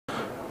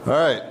All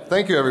right,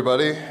 thank you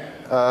everybody.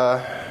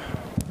 I'm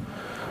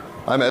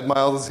Ed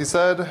Miles, as he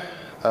said.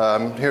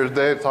 I'm here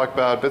today to talk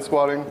about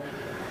bitsquatting,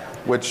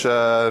 which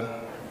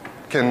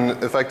can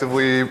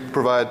effectively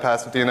provide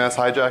passive DNS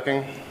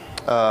hijacking.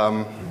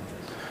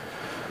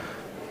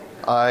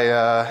 I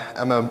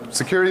am a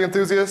security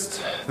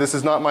enthusiast. This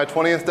is not my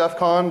 20th DEF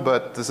CON,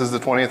 but this is the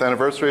 20th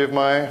anniversary of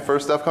my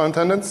first DEF CON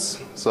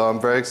attendance, so I'm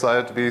very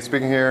excited to be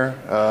speaking here.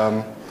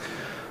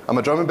 I'm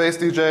a drum and bass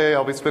DJ.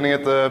 I'll be spinning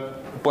at the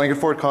Blanket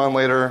Fort Con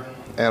later,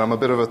 and I'm a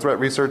bit of a threat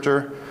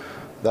researcher.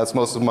 That's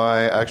most of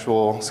my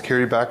actual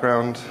security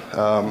background,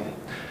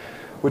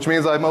 which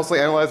means I mostly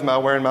analyze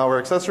malware and malware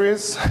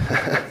accessories.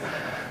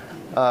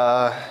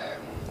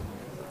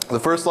 The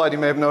first slide you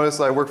may have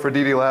noticed, I work for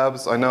DD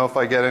Labs. I know if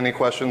I get any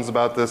questions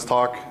about this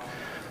talk,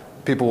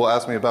 people will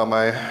ask me about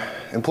my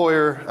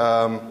employer.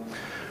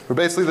 We're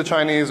basically the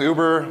Chinese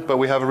Uber, but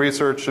we have a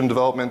research and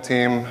development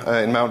team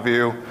in Mountain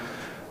View,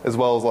 as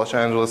well as Los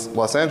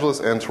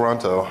Angeles and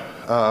Toronto.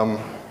 I'm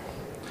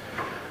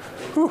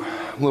a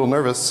little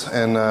nervous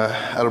and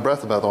out of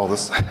breath about all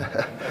this.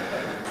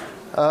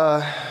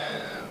 But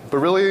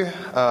really,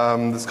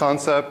 this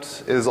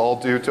concept is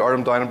all due to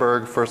Artem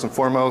Dynenberg, first and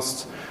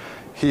foremost.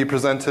 He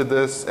presented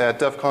this at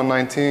DEF CON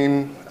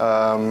 19.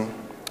 I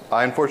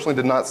unfortunately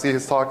did not see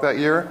his talk that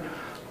year,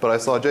 but I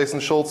saw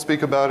Jason Schultz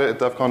speak about it at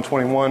DEF CON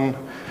 21,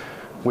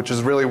 which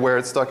is really where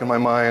it stuck in my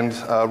mind.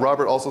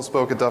 Robert also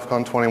spoke at DEF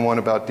CON 21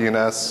 about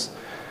DNS.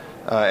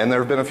 And there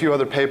have been a few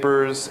other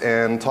papers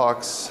and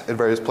talks at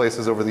various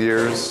places over the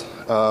years.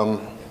 So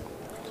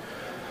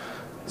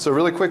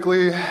really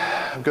quickly,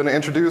 I'm going to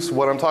introduce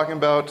what I'm talking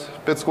about,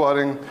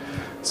 bitsquatting,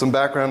 some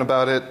background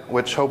about it,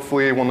 which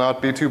hopefully will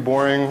not be too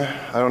boring.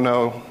 I don't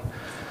know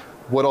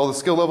what all the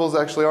skill levels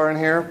actually are in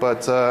here,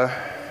 but then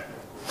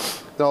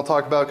I'll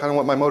talk about kind of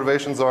what my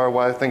motivations are,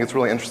 why I think it's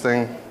really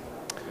interesting,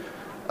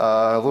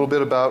 a little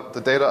bit about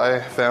the data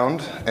I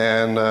found,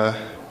 and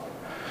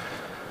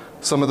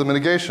some of the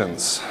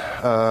mitigations.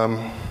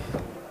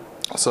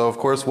 So of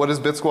course, what is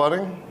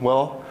bitsquatting?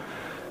 Well,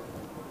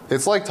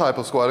 it's like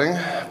typo squatting,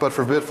 but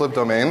for bitflip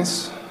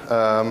domains,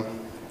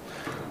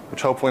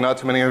 which hopefully not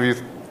too many of you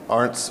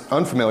aren't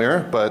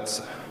unfamiliar,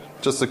 but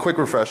just a quick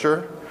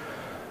refresher.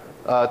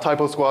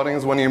 Typo squatting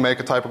is when you make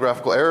a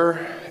typographical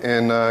error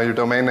in your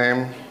domain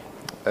name.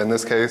 In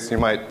this case, you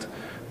might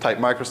type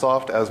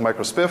Microsoft as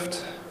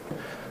microspiffed,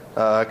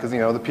 because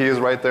the P is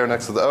right there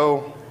next to the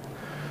O.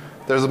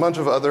 There's a bunch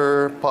of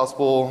other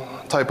possible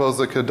typos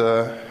that could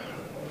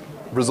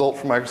result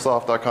from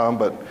Microsoft.com,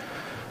 but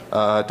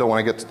don't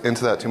want to get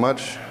into that too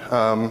much.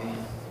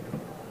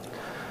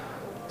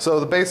 So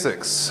the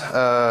basics.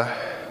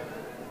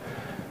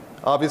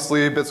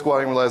 Obviously,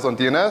 bitsquatting relies on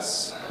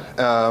DNS.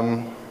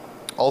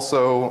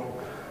 Also,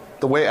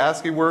 the way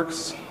ASCII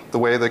works, the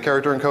way the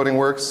character encoding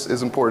works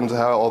is important to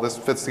how all this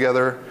fits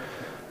together.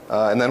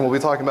 And then we'll be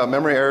talking about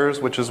memory errors,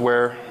 which is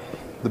where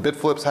the bit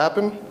flips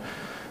happen,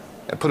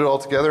 and put it all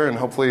together and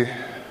hopefully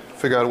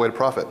figure out a way to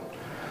profit.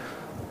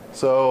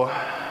 So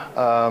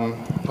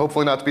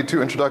hopefully not to be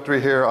too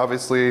introductory here.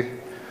 Obviously,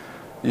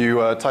 you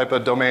type a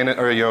domain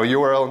or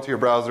URL into your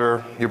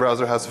browser. Your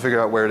browser has to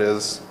figure out where it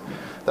is.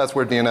 That's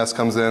where DNS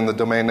comes in. The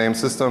domain name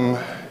system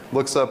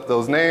looks up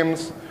those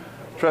names,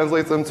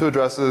 translates them to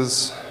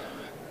addresses,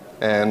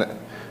 and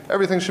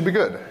everything should be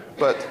good.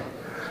 But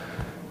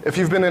if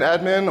you've been an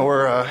admin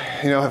or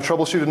have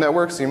troubleshooted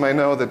networks, you might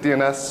know that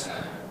DNS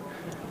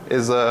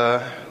is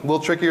a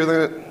little trickier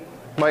than it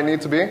might need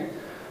to be.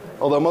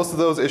 Although most of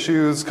those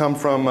issues come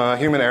from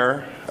human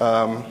error.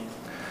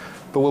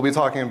 But we'll be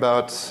talking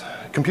about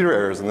computer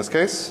errors in this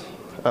case.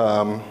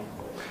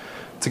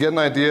 To get an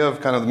idea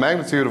of kind of the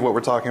magnitude of what we're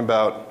talking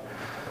about,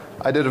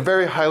 I did a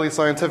very highly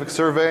scientific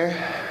survey,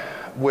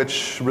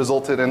 which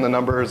resulted in the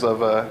numbers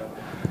of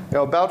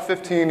about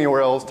 15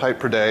 URLs typed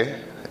per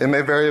day. It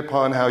may vary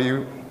upon how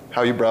you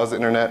browse the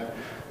internet,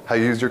 how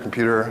you use your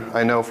computer.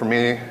 I know for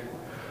me,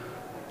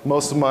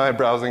 most of my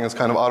browsing is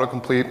kind of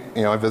autocomplete.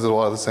 I visit a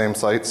lot of the same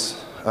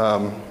sites.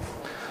 So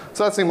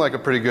that seemed like a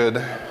pretty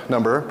good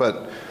number,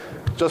 but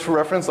just for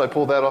reference, I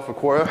pulled that off of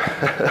Quora.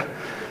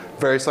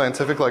 Very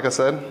scientific, like I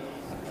said.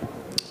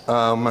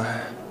 So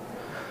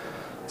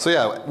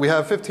yeah, we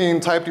have 15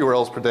 typed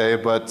URLs per day,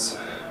 but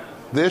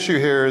the issue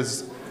here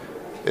is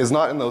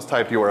not in those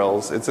typed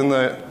URLs. It's in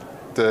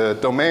the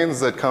domains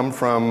that come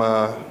from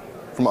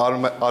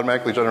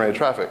automatically generated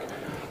traffic.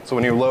 So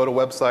when you load a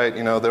website,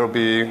 there will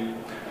be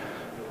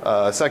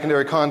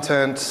secondary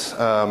content,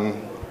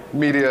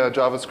 media,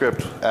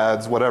 JavaScript,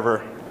 ads,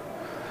 whatever.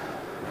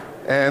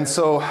 And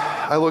so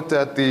I looked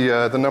at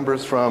the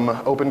numbers from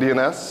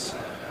OpenDNS.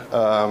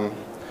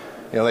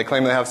 They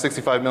claim they have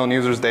 65 million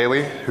users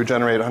daily who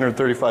generate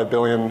 135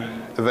 billion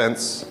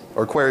events,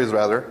 or queries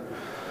rather.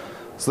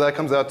 So that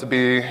comes out to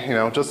be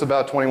just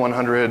about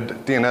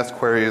 2,100 DNS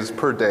queries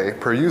per day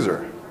per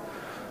user.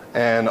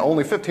 And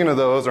only 15 of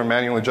those are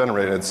manually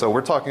generated. So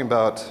we're talking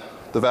about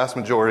the vast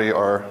majority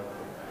are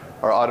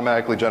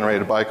automatically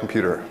generated by a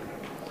computer.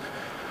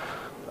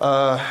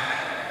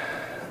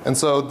 And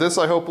so this,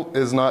 I hope,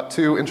 is not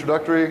too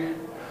introductory.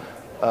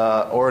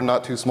 or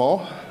not too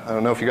small. I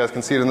don't know if you guys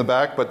can see it in the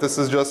back, but this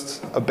is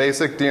just a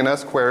basic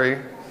DNS query.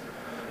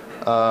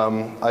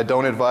 I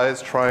don't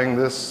advise trying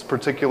this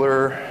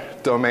particular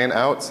domain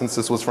out since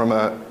this was from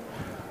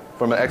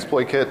an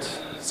exploit kit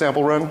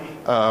sample run,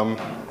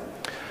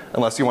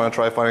 unless you want to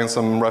try finding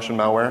some Russian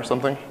malware or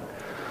something.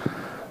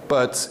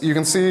 But you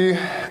can see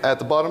at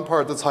the bottom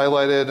part that's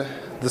highlighted,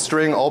 the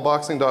string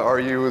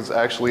allboxing.ru is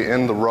actually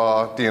in the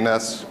raw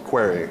DNS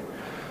query.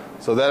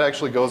 So that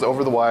actually goes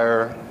over the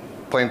wire,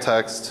 plain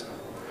text,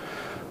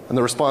 and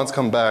the response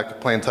comes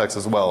back plain text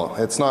as well.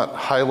 It's not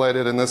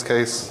highlighted in this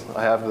case.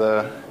 I have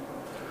the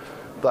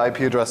IP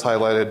address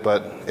highlighted,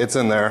 but it's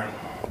in there.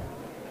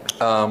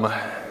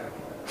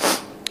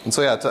 And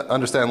so yeah, to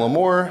understand a little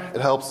more,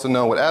 it helps to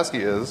know what ASCII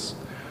is.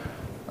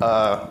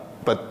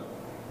 But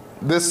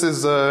this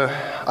is,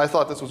 I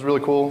thought this was really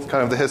cool. It's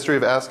kind of the history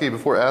of ASCII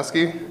before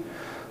ASCII.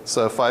 It's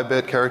a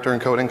 5-bit character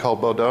encoding called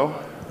Baudot.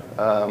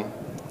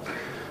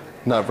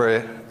 Not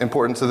very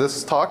important to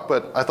this talk,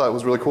 but I thought it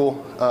was really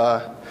cool.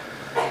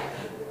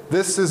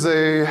 This is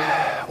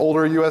a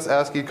older US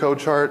ASCII code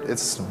chart.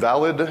 It's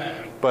valid,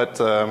 but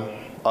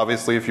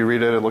obviously if you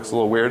read it, it looks a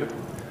little weird.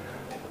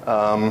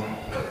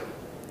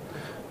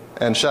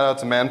 And shout out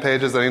to Man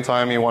Pages.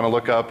 Anytime you want to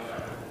look up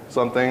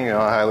something,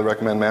 I highly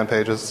recommend Man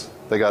Pages.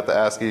 They got the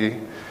ASCII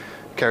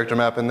character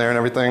map in there and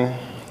everything.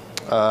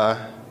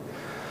 But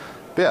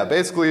yeah,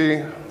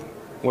 basically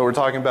what we're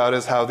talking about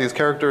is how these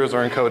characters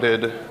are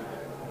encoded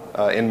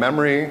in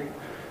memory,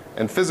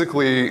 and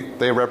physically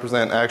they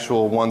represent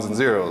actual ones and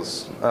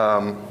zeros.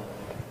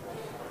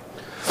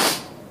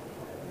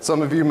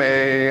 Some of you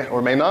may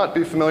or may not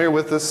be familiar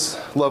with this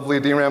lovely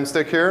DRAM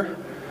stick here.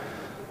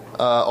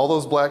 All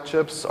those black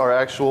chips are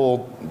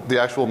the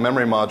actual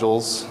memory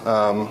modules.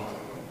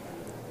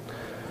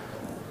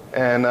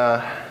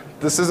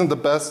 This isn't the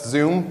best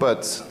zoom,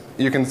 but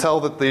you can tell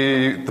that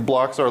the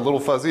blocks are a little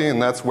fuzzy,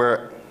 and that's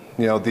where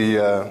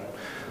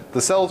the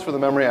cells for the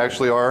memory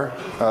actually are.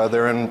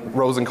 They're in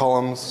rows and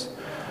columns,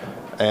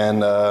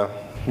 and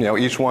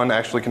each one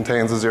actually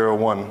contains a 0,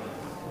 1.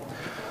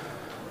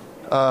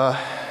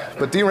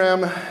 But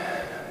DRAM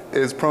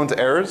is prone to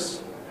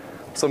errors.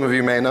 Some of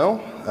you may know.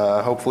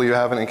 Hopefully you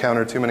haven't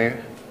encountered too many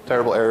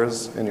terrible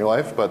errors in your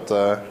life, but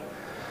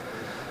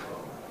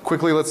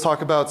quickly let's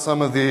talk about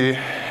some of the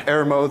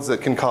error modes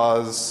that can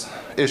cause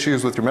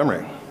issues with your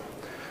memory.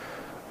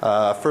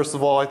 First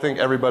of all, I think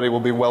everybody will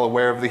be well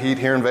aware of the heat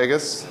here in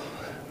Vegas.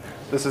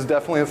 This is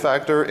definitely a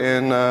factor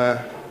in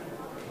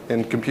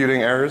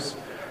computing errors.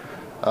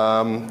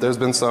 There's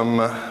been some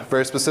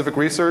very specific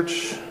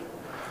research.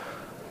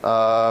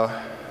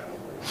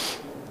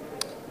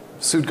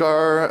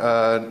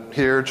 Sudkar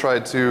here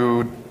tried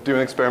to do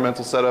an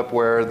experimental setup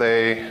where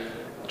they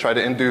tried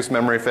to induce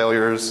memory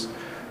failures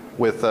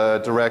with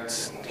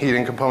direct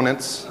heating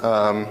components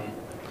to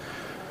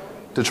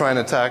try and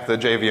attack the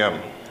JVM.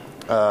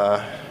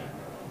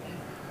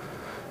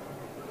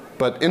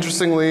 But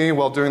interestingly,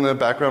 while doing the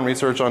background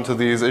research onto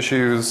these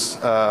issues,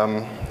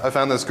 I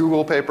found this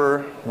Google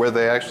paper where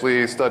they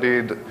actually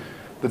studied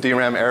the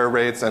DRAM error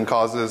rates and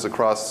causes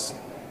across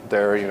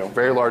their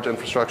very large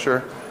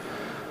infrastructure.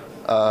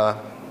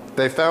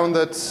 They found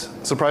that,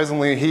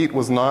 surprisingly, heat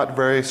was not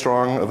very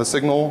strong of a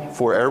signal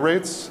for error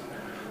rates.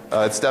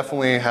 It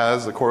definitely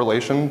has a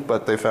correlation,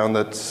 but they found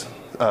that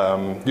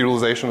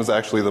utilization was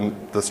actually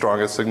the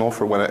strongest signal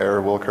for when an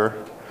error will occur.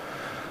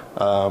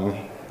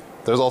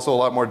 There's also a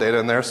lot more data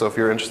in there, so if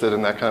you're interested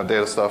in that kind of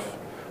data stuff,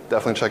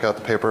 definitely check out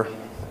the paper.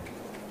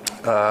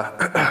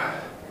 The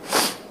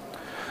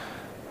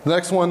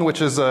next one,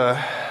 which is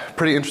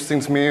pretty interesting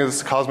to me,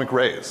 is cosmic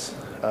rays.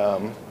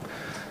 When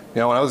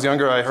I was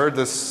younger, I heard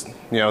this,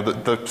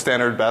 the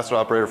standard bastard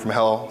operator from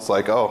hell. It's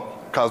like, oh,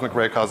 cosmic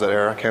ray caused that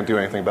error. I can't do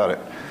anything about it.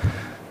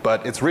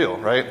 But it's real,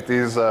 right?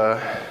 These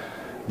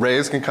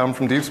rays can come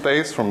from deep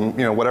space, from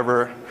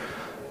whatever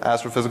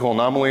astrophysical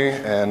anomaly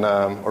and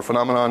or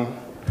phenomenon,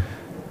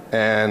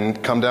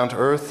 and come down to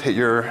Earth, hit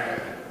your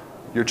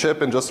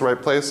chip in just the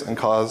right place, and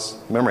cause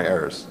memory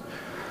errors.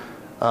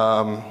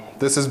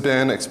 This has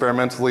been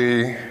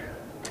experimentally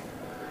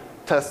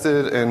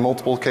tested in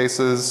multiple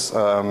cases.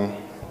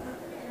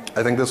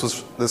 I think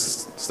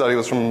this study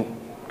was from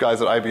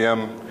guys at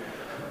IBM,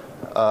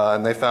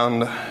 and they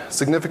found a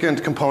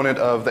significant component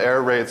of the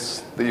error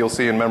rates that you'll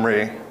see in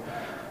memory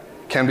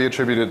can be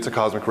attributed to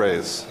cosmic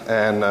rays.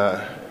 And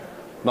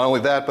not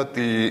only that, but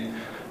the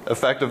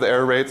effect of the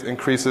error rates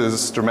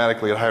increases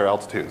dramatically at higher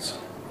altitudes.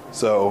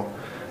 So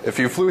if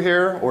you flew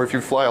here, or if you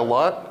fly a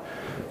lot,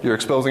 you're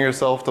exposing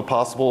yourself to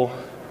possible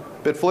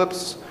bit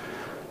flips.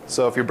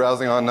 So if you're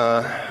browsing on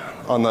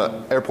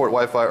the airport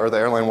Wi-Fi or the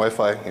airline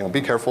Wi-Fi,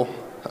 be careful.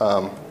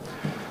 Got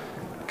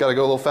to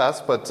go a little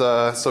fast, but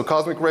so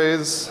cosmic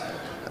rays.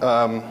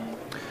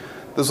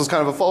 This was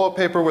kind of a follow-up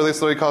paper where they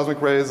studied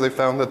cosmic rays. They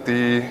found that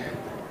the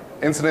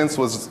incidence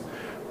was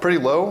pretty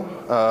low.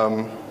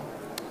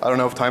 I don't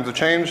know if times have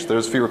changed.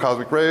 There's fewer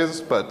cosmic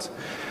rays, but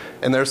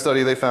in their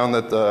study they found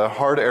that the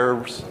hard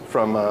errors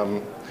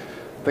from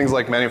things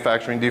like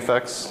manufacturing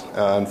defects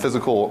and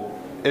physical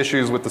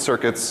issues with the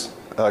circuits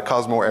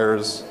cause more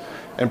errors,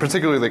 And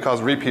particularly they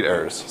cause repeat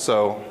errors.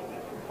 So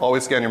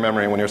always scan your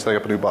memory when you're setting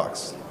up a new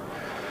box.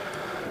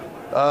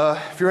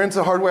 If you're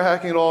into hardware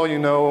hacking at all, you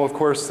know, of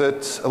course,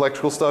 that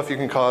electrical stuff, you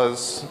can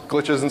cause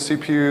glitches in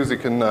CPUs. You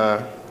can,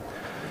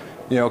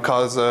 you know,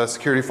 cause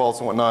security faults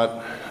and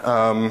whatnot.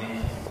 I'm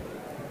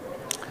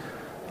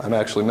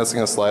actually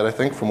missing a slide, I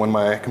think, from when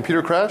my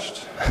computer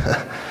crashed.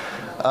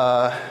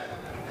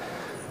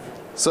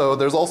 So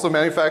there's also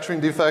manufacturing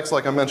defects,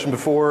 like I mentioned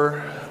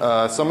before.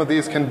 Some of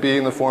these can be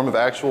in the form of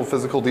actual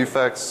physical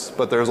defects,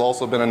 but there's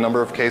also been a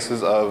number of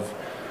cases of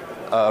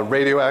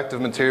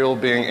radioactive material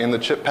being in the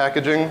chip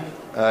packaging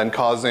and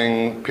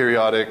causing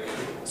periodic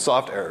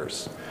soft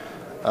errors.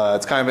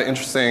 It's kind of an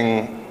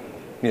interesting,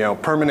 you know,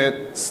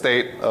 permanent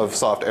state of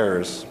soft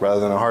errors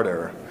rather than a hard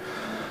error.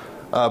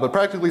 But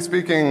practically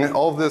speaking,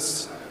 all of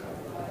this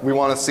we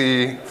want to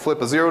see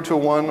flip a 0 to a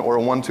 1 or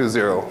a 1 to a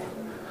 0.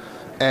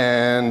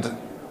 And,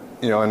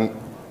 you know,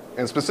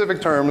 in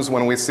specific terms,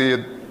 when we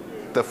see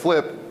the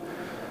flip,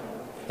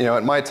 you know,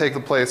 it might take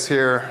the place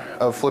here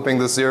of flipping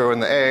the 0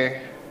 in the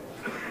A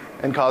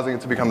and causing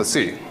it to become a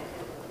C.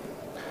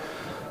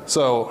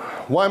 So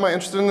why am I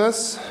interested in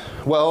this?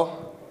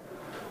 Well,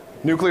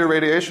 nuclear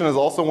radiation is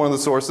also one of the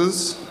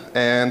sources,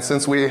 and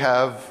since we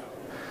have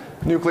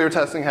nuclear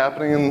testing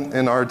happening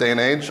in our day and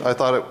age, I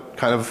thought it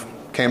kind of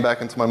came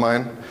back into my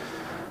mind.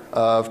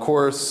 Of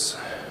course,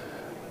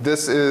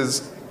 this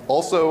is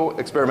also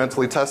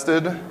experimentally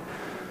tested.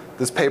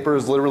 This paper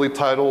is literally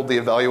titled "The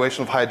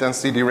Evaluation of High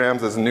Density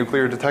DRAMs as a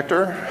Nuclear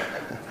Detector."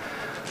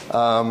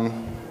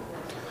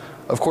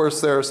 Of course,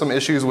 there are some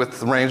issues with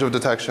the range of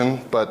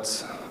detection,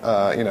 but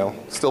you know,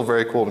 still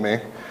very cool to me.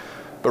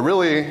 But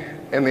really,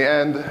 in the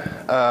end,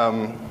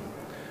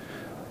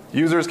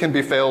 users can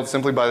be failed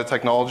simply by the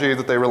technology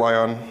that they rely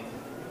on,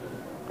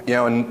 you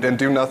know, and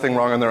do nothing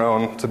wrong on their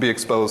own to be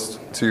exposed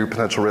to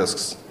potential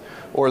risks.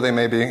 Or they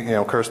may be, you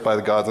know, cursed by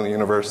the gods in the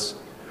universe.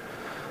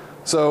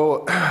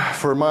 So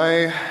for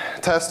my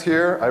test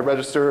here, I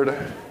registered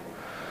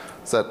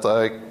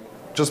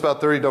just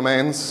about 30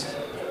 domains.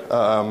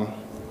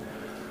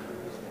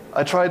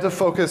 I tried to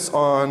focus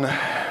on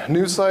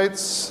news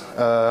sites,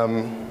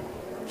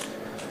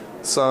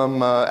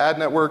 some ad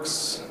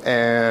networks,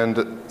 and,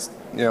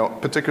 you know,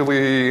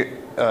 particularly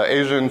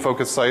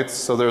Asian-focused sites.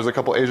 So there's a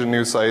couple Asian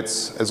news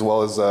sites, as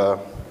well as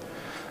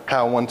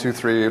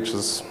How123, which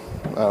is,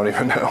 I don't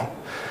even know,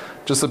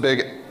 just a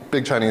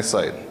big Chinese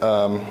site.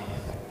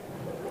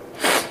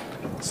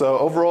 So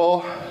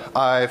overall,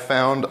 I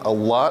found a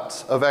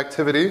lot of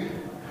activity,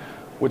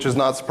 which is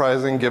not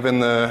surprising given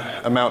the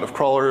amount of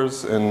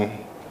crawlers and,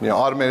 you know,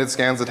 automated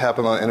scans that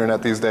happen on the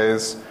internet these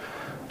days.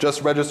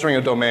 Just registering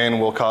a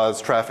domain will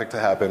cause traffic to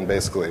happen,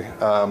 basically.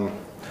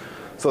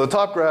 So the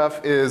top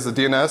graph is the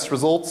DNS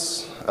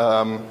results.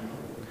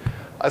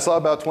 I saw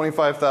about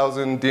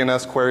 25,000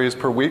 DNS queries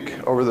per week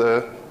over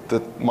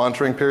the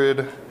monitoring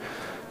period.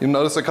 You'll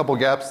notice a couple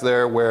gaps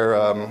there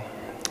where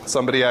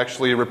somebody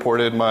actually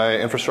reported my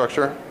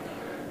infrastructure.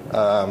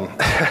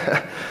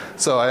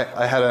 So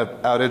I had an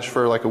outage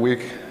for like a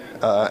week,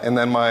 and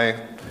then my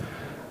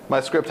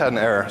script had an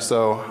error,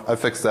 so I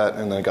fixed that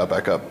and then it got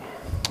back up.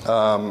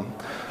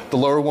 The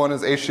lower one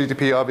is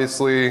HTTP,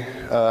 obviously.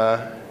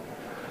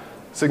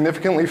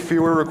 Significantly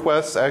fewer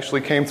requests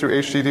actually came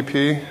through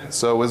HTTP,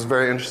 so it was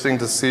very interesting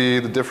to see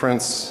the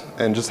difference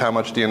in just how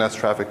much DNS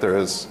traffic there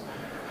is.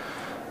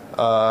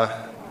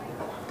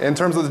 In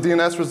terms of the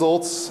DNS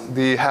results,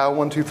 the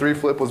How123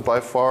 flip was by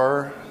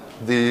far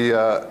the,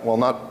 well,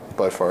 not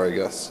by far, I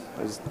guess.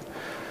 It's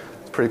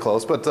pretty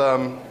close, but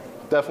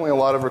definitely a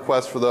lot of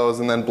requests for those,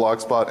 and then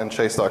Blogspot and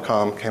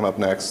Chase.com came up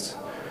next.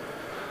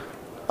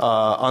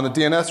 On the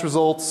DNS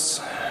results,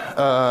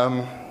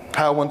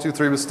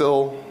 How123 was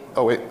still,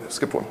 oh wait,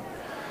 skipped one.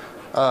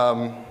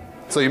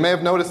 So you may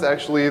have noticed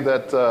actually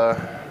that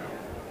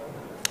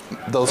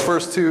those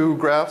first two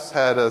graphs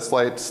had a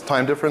slight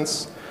time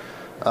difference.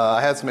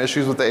 I had some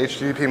issues with the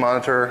HTTP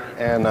monitor,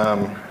 and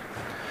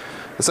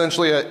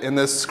essentially in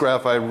this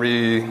graph I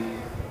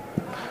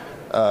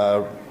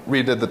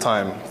redid the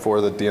time for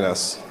the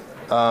DNS.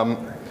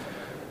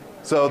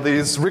 So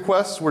these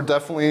requests were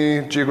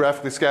definitely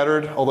geographically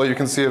scattered, although you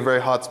can see a very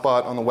hot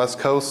spot on the West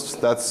Coast.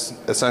 That's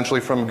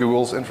essentially from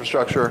Google's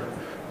infrastructure.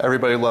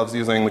 Everybody loves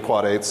using the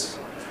Quad 8s.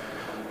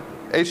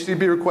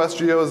 HTTP request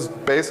geo is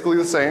basically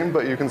the same,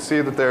 but you can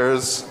see that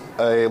there's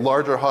a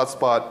larger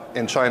hotspot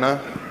in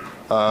China,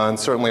 and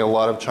certainly a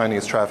lot of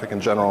Chinese traffic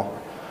in general.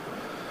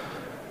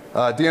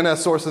 DNS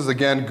sources,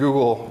 again,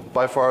 Google,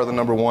 by far the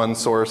 #1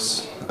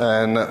 source,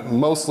 and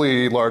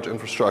mostly large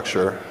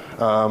infrastructure.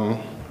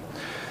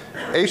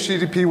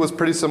 HTTP was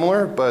pretty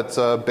similar, but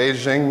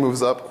Beijing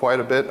moves up quite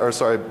a bit, or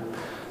sorry,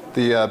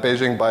 the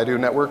Beijing Baidu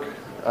network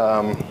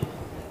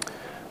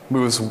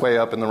moves way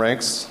up in the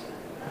ranks.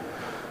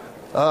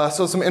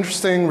 So some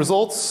interesting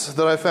results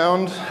that I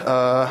found.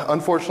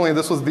 Unfortunately,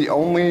 this was the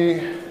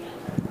only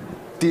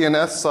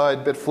DNS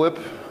side bit flip.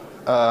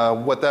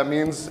 What that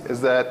means is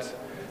that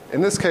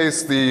in this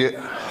case, the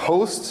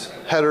host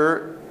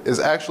header is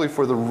actually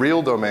for the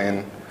real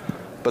domain,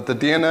 but the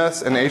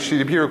DNS and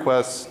HTTP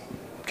requests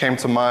came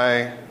to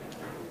my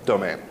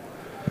domain.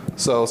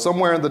 So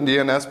somewhere in the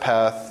DNS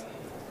path,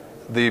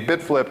 the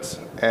bit flipped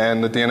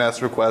and the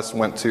DNS request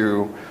went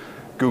to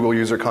Google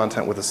user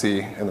content with a C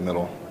in the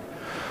middle.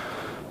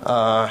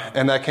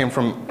 And that came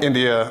from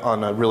India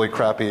on a really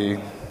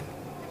crappy,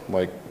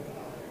 like,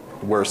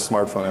 worst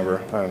smartphone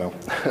ever. I don't know.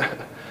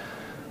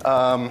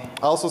 I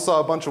also saw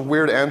a bunch of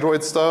weird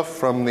Android stuff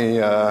from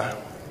the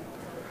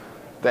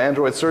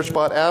Android search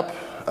bot app.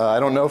 I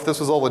don't know if this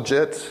was all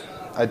legit.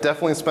 I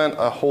definitely spent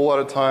a whole lot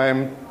of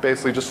time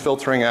basically just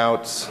filtering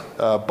out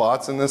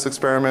bots in this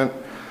experiment.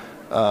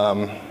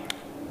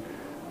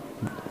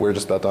 We're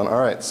just about done. All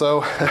right,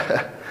 so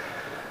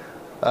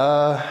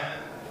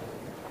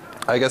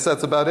I guess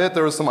that's about it.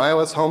 There was some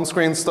iOS home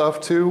screen stuff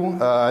too.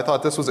 I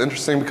thought this was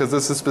interesting because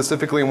this is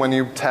specifically when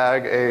you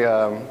tag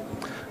a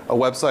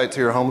website to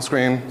your home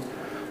screen,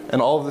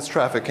 and all of this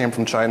traffic came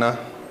from China,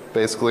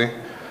 basically.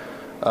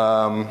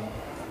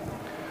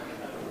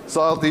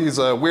 Saw these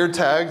weird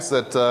tags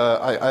that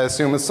I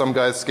assume is some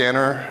guy's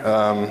scanner.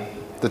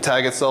 The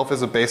tag itself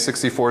is a base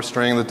 64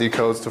 string that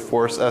decodes to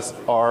force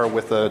SR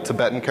with a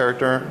Tibetan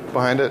character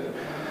behind it.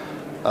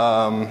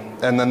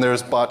 And then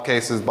there's bot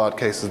cases, bot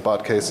cases,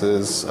 bot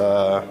cases.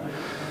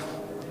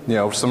 You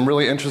know, some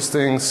really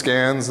interesting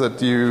scans that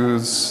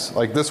use,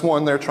 like this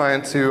one, they're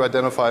trying to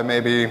identify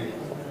maybe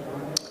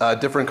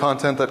different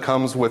content that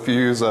comes with you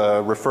use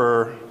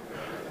refer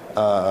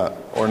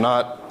or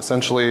not,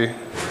 essentially.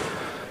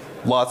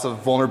 Lots of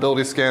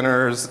vulnerability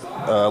scanners,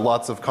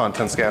 lots of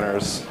content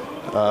scanners.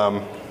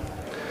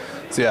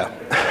 So yeah.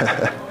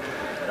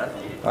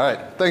 All right,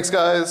 thanks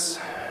guys.